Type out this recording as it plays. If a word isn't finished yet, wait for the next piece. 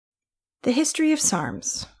The history of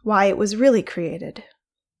SARMs, why it was really created.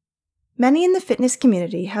 Many in the fitness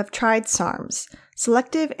community have tried SARMs,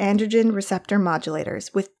 Selective Androgen Receptor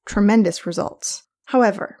Modulators, with tremendous results.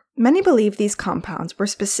 However, many believe these compounds were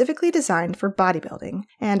specifically designed for bodybuilding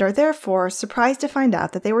and are therefore surprised to find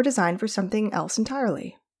out that they were designed for something else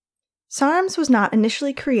entirely. SARMs was not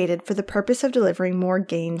initially created for the purpose of delivering more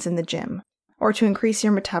gains in the gym, or to increase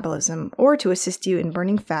your metabolism, or to assist you in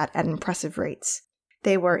burning fat at impressive rates.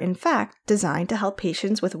 They were, in fact, designed to help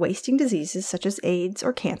patients with wasting diseases such as AIDS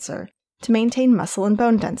or cancer to maintain muscle and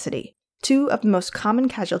bone density, two of the most common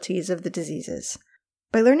casualties of the diseases.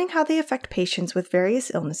 By learning how they affect patients with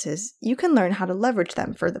various illnesses, you can learn how to leverage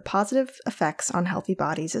them for the positive effects on healthy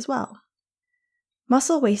bodies as well.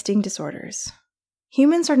 Muscle wasting disorders.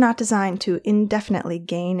 Humans are not designed to indefinitely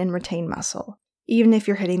gain and retain muscle, even if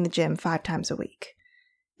you're hitting the gym 5 times a week.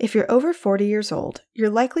 If you're over 40 years old, you're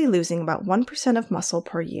likely losing about 1% of muscle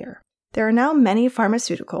per year. There are now many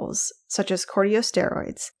pharmaceuticals, such as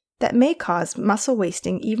corticosteroids, that may cause muscle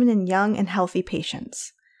wasting even in young and healthy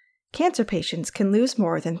patients. Cancer patients can lose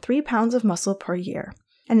more than 3 pounds of muscle per year,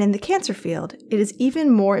 and in the cancer field, it is even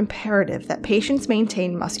more imperative that patients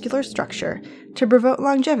maintain muscular structure to promote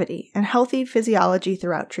longevity and healthy physiology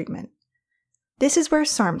throughout treatment. This is where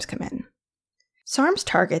SARMs come in. SARMs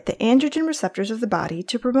target the androgen receptors of the body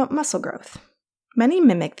to promote muscle growth. Many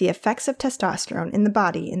mimic the effects of testosterone in the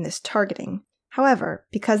body in this targeting. However,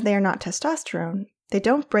 because they are not testosterone, they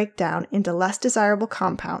don't break down into less desirable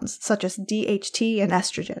compounds such as DHT and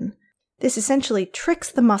estrogen. This essentially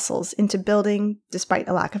tricks the muscles into building despite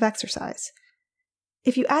a lack of exercise.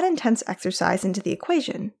 If you add intense exercise into the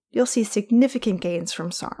equation, you'll see significant gains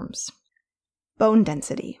from SARMs. Bone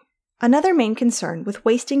density. Another main concern with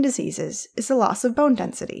wasting diseases is the loss of bone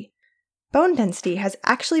density. Bone density has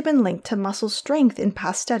actually been linked to muscle strength in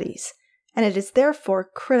past studies, and it is therefore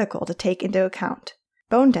critical to take into account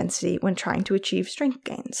bone density when trying to achieve strength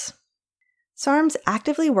gains. SARMs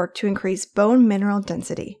actively work to increase bone mineral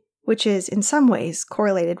density, which is in some ways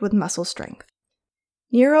correlated with muscle strength.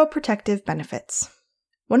 Neuroprotective benefits.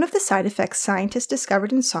 One of the side effects scientists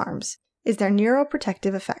discovered in SARMs is their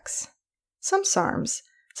neuroprotective effects. Some SARMs,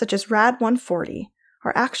 such as RAD140,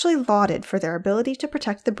 are actually lauded for their ability to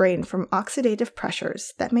protect the brain from oxidative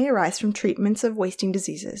pressures that may arise from treatments of wasting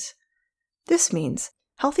diseases. This means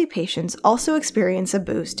healthy patients also experience a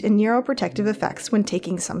boost in neuroprotective effects when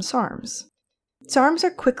taking some SARMs. SARMs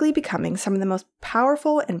are quickly becoming some of the most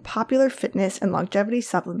powerful and popular fitness and longevity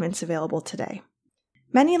supplements available today.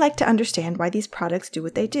 Many like to understand why these products do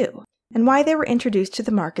what they do, and why they were introduced to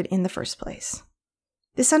the market in the first place.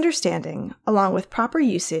 This understanding, along with proper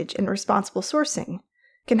usage and responsible sourcing,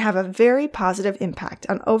 can have a very positive impact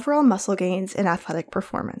on overall muscle gains and athletic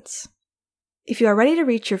performance. If you are ready to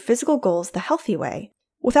reach your physical goals the healthy way,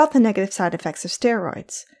 without the negative side effects of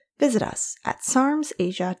steroids, visit us at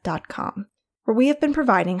SARMsasia.com, where we have been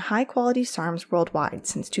providing high-quality SARMs worldwide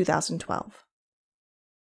since 2012.